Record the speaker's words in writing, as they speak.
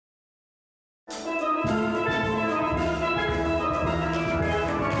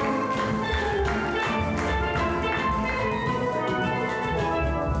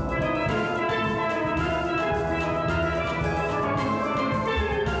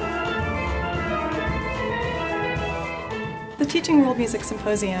Teaching World Music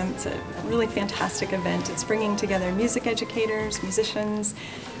Symposium, it's a really fantastic event. It's bringing together music educators, musicians,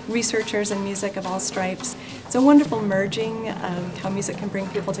 researchers in music of all stripes. It's a wonderful merging of how music can bring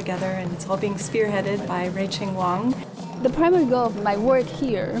people together, and it's all being spearheaded by Rei-Ching Wang. The primary goal of my work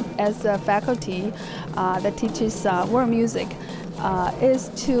here as a faculty that teaches world music is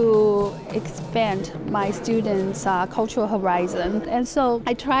to expand my students' cultural horizon. And so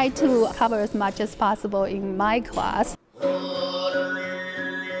I try to cover as much as possible in my class.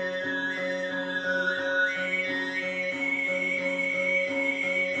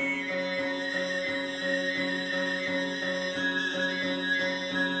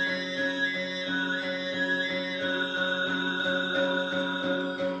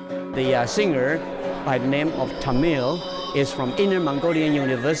 The singer by the name of Tamil is from Inner Mongolian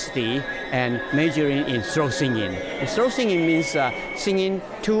University and majoring in throat singing. And throat singing means singing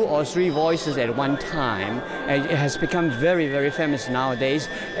 2 or 3 voices at one time, and it has become very, very famous nowadays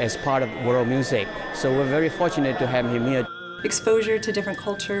as part of world music. So we're very fortunate to have him here. Exposure to different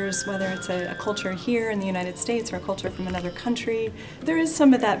cultures, whether it's a culture here in the United States or a culture from another country. There is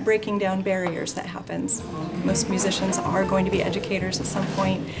some of that breaking down barriers that happens. Most musicians are going to be educators at some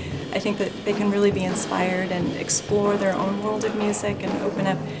point. I think that they can really be inspired and explore their own world of music and open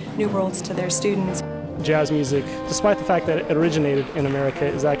up new worlds to their students. Jazz music, despite the fact that it originated in America,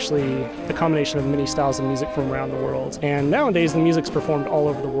 is actually a combination of many styles of music from around the world. And nowadays the music's performed all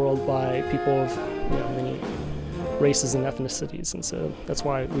over the world by people of many races and ethnicities, and so that's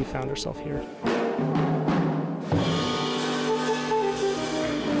why we found ourselves here.